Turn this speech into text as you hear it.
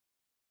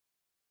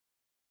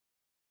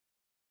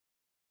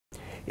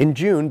In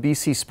June,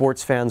 BC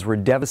sports fans were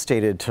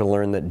devastated to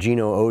learn that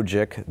Gino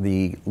Ojic,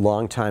 the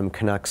longtime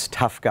Canucks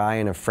tough guy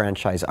and a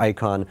franchise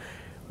icon,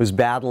 was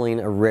battling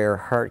a rare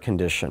heart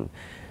condition.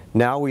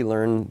 Now we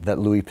learn that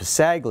Lui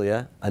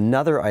Passaglia,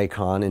 another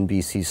icon in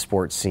BC's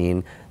sports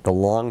scene, the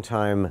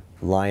longtime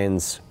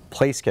Lions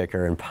place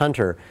kicker and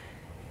punter,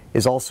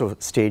 is also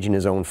staging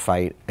his own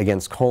fight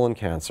against colon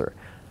cancer.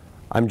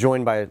 I'm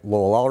joined by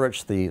Lowell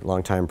Ulrich, the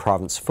longtime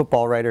province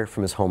football writer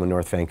from his home in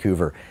North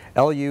Vancouver.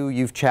 LU,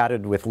 you've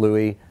chatted with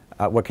Lui.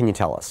 What can you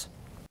tell us?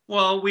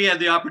 Well, we had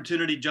the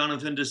opportunity,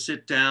 Jonathan, to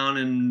sit down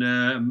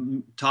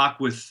and talk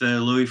with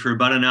Lui for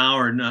about an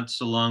hour, not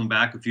so long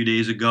back, a few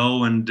days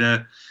ago, and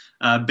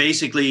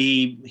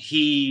basically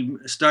he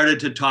started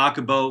to talk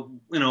about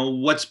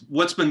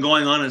what's been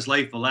going on in his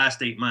life the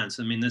last 8 months.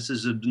 I mean, this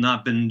has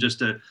not been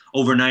just an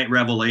overnight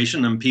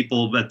revelation. And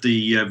people at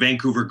the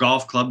Vancouver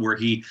Golf Club, where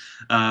he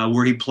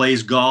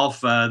plays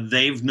golf,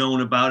 they've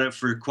known about it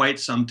for quite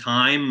some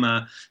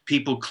time.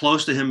 People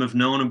close to him have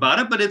known about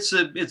it, but it's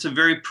a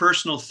very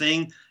personal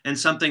thing and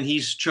something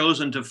he's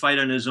chosen to fight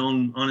on his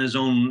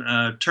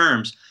own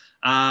terms.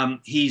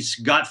 He's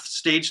got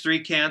stage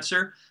 3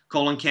 cancer.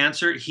 Colon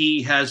cancer.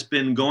 He has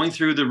been going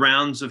through the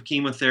rounds of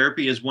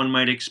chemotherapy, as one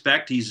might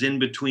expect. He's in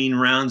between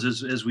rounds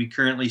as we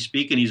currently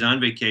speak, and he's on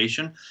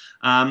vacation.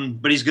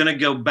 But he's going to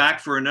go back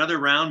for another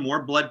round,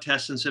 more blood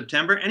tests in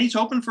September, and he's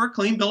hoping for a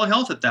clean bill of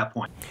health at that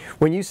point.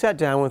 When you sat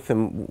down with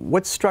him,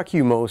 what struck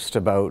you most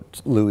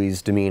about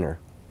Louis's demeanor?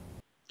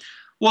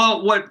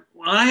 Well,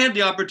 I had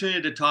the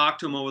opportunity to talk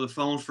to him over the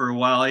phone for a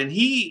while, and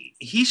he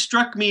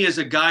struck me as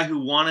a guy who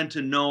wanted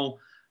to know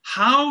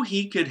how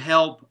he could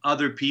help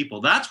other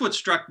people. That's what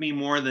struck me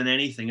more than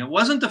anything. It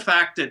wasn't the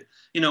fact that,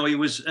 he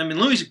was,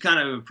 Louis is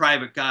kind of a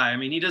private guy. I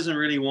mean, he doesn't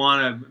really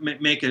want to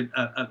make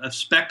a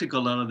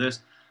spectacle out of this.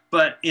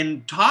 But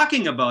in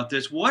talking about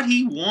this, what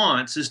he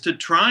wants is to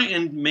try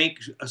and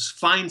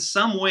find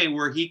some way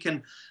where he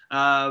can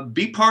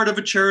be part of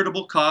a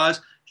charitable cause,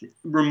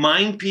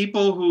 remind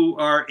people who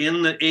are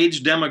in the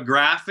age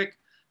demographic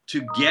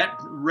to get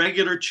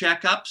regular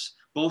checkups,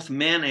 both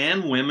men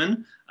and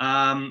women. He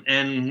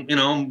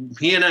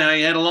and I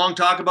had a long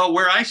talk about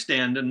where I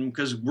stand, and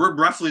because we're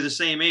roughly the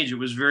same age, it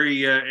was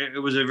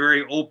a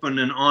very open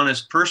and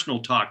honest personal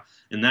talk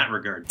in that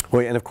regard.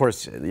 Well, and of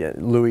course,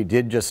 Lui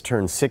did just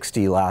turn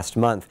 60 last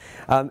month.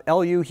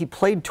 LU, he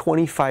played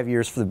 25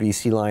 years for the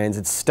BC Lions.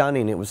 It's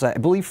stunning. It was, I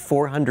believe,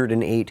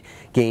 408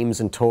 games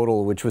in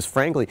total, which was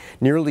frankly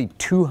nearly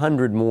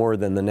 200 more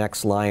than the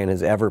next Lion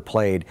has ever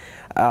played.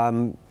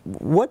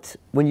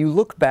 When you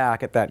look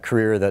back at that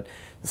career that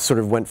sort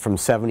of went from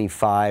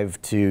 75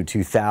 to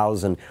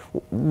 2000,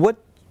 what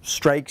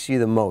strikes you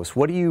the most?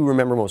 What do you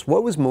remember most?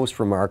 What was most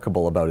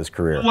remarkable about his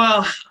career?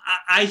 Well,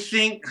 I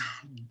think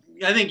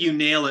you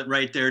nail it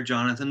right there,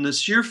 Jonathan. The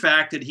sheer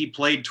fact that he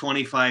played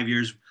 25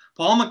 years.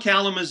 Paul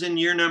McCallum is in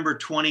year number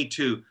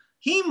 22.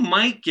 He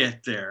might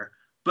get there,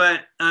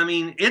 but I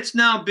mean, it's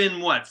now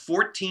been what,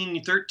 13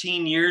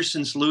 years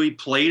since Lui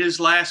played his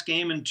last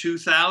game in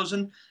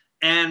 2000.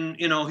 And,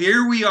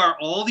 here we are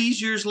all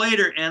these years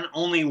later, and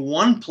only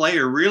one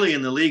player really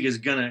in the league is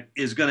gonna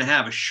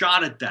have a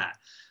shot at that.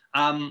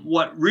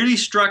 What really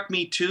struck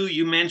me too,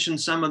 you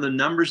mentioned some of the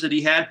numbers that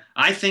he had.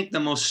 I think the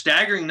most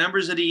staggering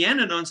numbers that he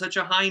ended on such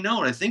a high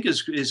note. I think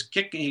his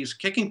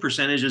kicking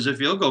percentage as a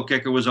field goal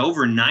kicker was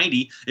over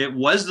 90. It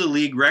was the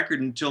league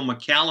record until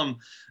McCallum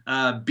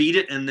beat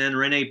it, and then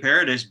Rene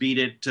Paredes beat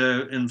it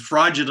and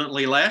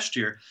fraudulently last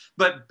year.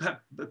 But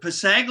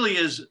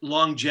Passaglia's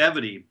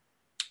longevity,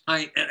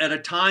 at a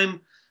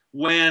time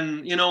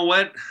when,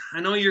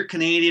 I know you're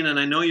Canadian and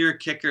I know you're a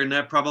kicker, and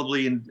that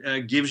probably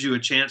gives you a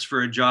chance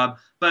for a job,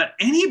 but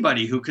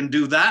anybody who can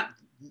do that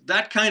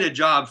kind of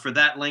job for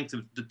that length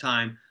of the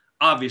time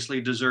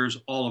obviously deserves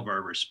all of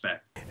our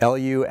respect.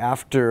 LU,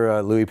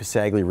 after Lui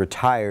Passaglia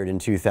retired in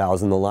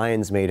 2000, the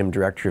Lions made him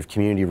Director of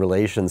Community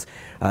Relations.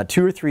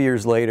 2 or 3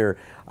 years later,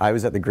 I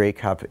was at the Grey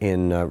Cup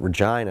in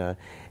Regina,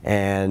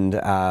 and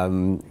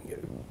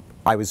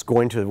I was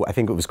going to, I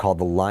think it was called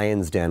the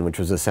Lions Den, which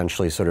was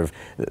essentially sort of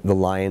the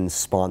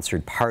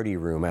Lions-sponsored party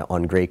room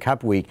on Grey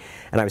Cup week.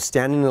 And I was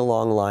standing in a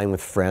long line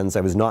with friends.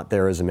 I was not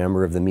there as a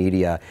member of the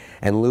media.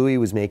 And Lui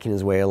was making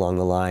his way along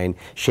the line,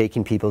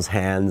 shaking people's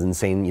hands and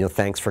saying,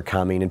 thanks for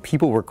coming. And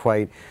people were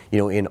quite,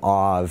 in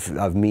awe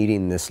of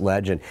meeting this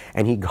legend.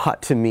 And he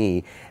got to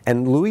me.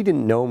 And Lui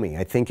didn't know me.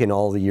 I think in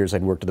all the years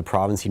I'd worked at the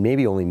province, he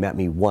maybe only met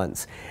me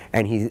once.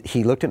 And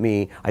he looked at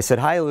me. I said,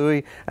 "Hi,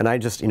 Lui." And I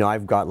just,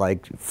 I've got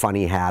like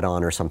funny hat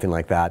on or something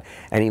like that.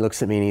 And he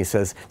looks at me and he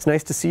says, "It's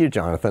nice to see you,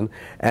 Jonathan."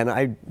 And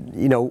I,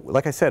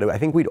 like I said, I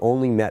think we'd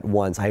only met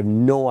once. I have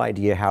no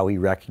idea how he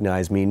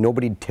recognized me.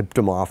 Nobody tipped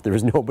him off. There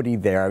was nobody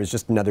there. I was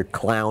just another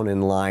clown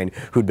in line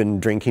who'd been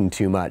drinking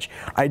too much.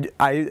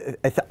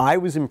 I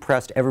was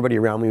impressed. Everybody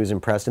around me was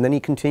impressed. And then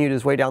he continued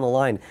his way down the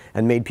line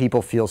and made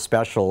people feel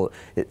special.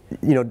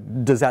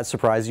 Does that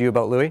surprise you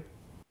about Lui?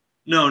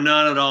 No,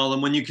 not at all.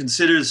 And when you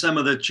consider some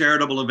of the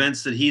charitable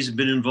events that he's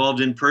been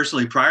involved in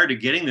personally prior to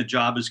getting the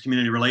job as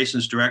community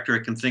relations director, I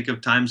can think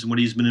of times in which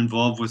he's been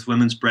involved with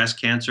women's breast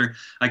cancer.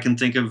 I can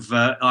think of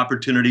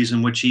opportunities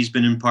in which he's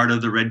been in part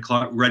of the Red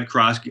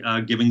Cross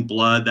giving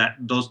blood,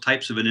 those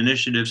types of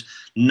initiatives.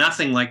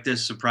 Nothing like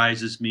this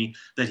surprises me,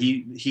 that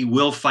he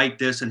will fight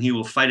this, and he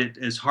will fight it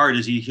as hard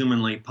as he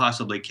humanly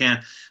possibly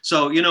can.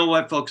 So you know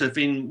what, folks, I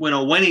mean,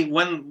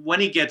 when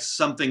he gets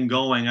something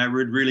going, I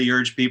would really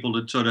urge people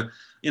to sort of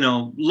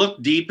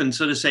look deep and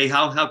sort of say,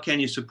 how can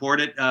you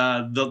support it?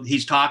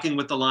 He's talking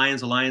with the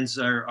Lions. The Lions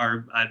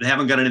they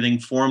haven't got anything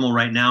formal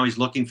right now. He's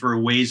looking for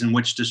ways in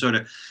which to sort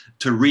of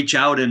to reach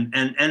out and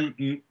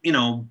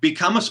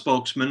become a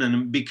spokesman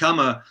and become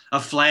a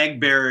flag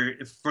bearer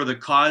for the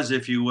cause,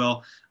 if you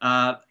will.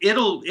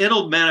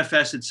 It'll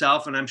manifest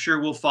itself, and I'm sure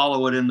we'll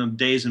follow it in the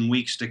days and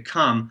weeks to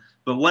come.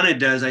 But when it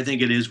does, I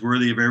think it is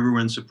worthy of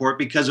everyone's support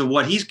because of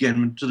what he's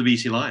given to the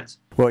BC Lions.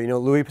 Well,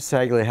 Lui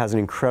Passaglia has an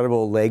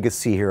incredible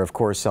legacy here, of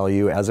course,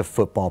 LU, as a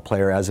football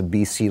player, as a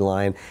BC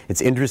Lion.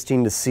 It's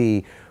interesting to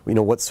see,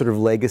 what sort of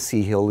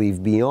legacy he'll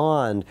leave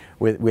beyond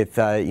with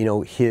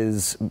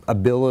his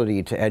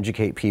ability to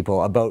educate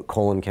people about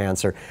colon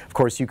cancer. Of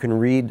course, you can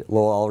read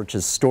Lowell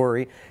Aldrich's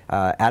story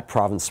at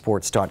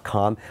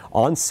provincesports.com.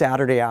 On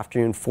Saturday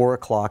afternoon, 4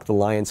 o'clock, the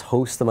Lions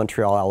host the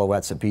Montreal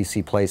Alouettes at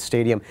BC Place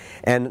Stadium,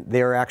 and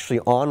they're actually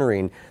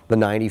honoring the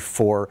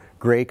 '94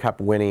 Grey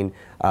Cup winning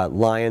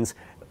Lions.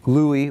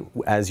 Lui,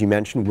 as you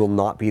mentioned, will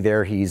not be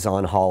there. He's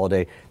on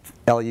holiday.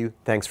 LU,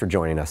 thanks for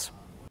joining us.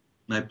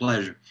 My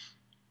pleasure.